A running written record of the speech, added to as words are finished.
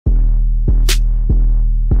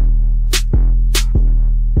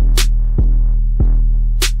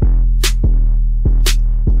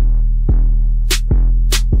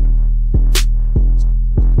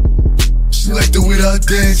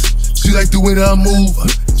dance. She like the way that I move.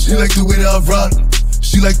 She like the way that I rock.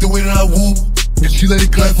 She like the way that I woo. And she let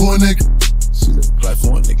it clap for a nigga. She let it clap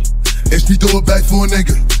for a nigga. And she throw it back for a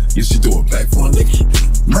nigga. Yeah, she throw it back for a nigga.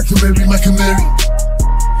 My canary, my canary.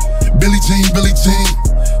 Billie Jean, Billie Jean.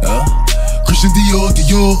 Christian Dior,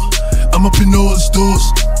 Dior. I'm up in all the stores.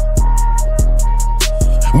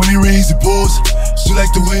 When it rains, it pours. She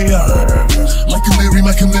like the way I my canary,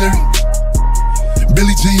 my canary.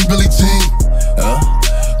 Billie Jean, Billie Jean.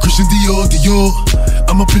 Christian Dior, Dior.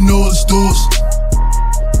 I'm up in all the stores.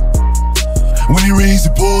 When it rains,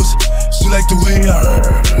 it pours. She like the way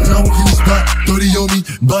I walk in the spot, 30 on me.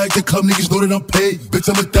 Buy the club, niggas know that I'm paid. Bitch,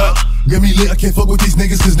 I'm a thot. Get me lit, I can't fuck with these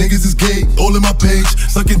niggas, cause niggas is gay. All in my page,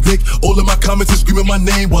 sucking dick. All in my comments and screaming my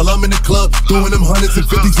name while I'm in the club, throwing them hundreds and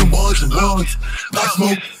fifties and ones and ones. Black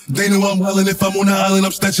smoke, they know I'm wildin'. If I'm on the island,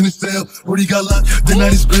 I'm snatching the cell. Already got locked, the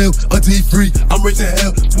night is bail. Until he free, I'm raising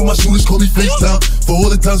hell. For my shooters, call me FaceTime. For all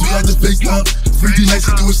the times we had to FaceTime. 3D nights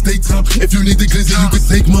to do a state time. If you need the glizzy, you can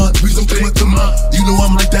take mine. Please don't play with the mine. You know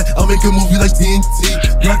I'm like that, I'll make a movie like TNT.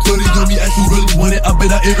 Black 30 on me, as you really want it. I bet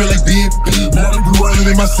I air it like DMP. Now I'm blue island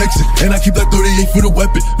in my section, and I keep that 38 for the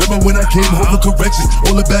weapon. Remember when I came home for correction?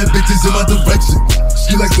 All the bad bitches in my direction.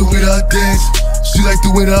 She like the way that I dance. She like the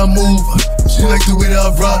way that I move. She like the way that I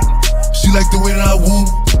rock. She like the way that I woo.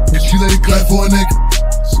 And she let it clap for a nigga.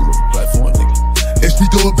 She let it clap for a nigga. And she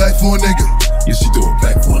throw it back for a nigga. Yeah, she throw it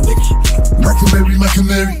back for a nigga. My canary, my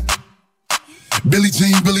canary. Billie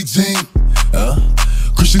Jean, Billie Jean.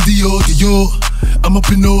 Christian Dior, Dior. I'm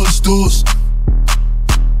up in all the stores.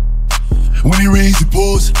 When it rains, it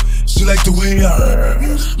pours. She like the way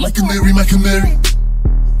I my canary, my canary.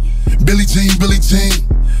 Billie Jean, Billie Jean.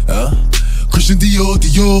 Christian Dior,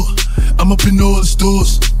 Dior. I'm up in all the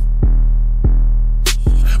stores.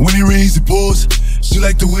 When it rains, it pours. She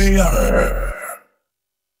like the way I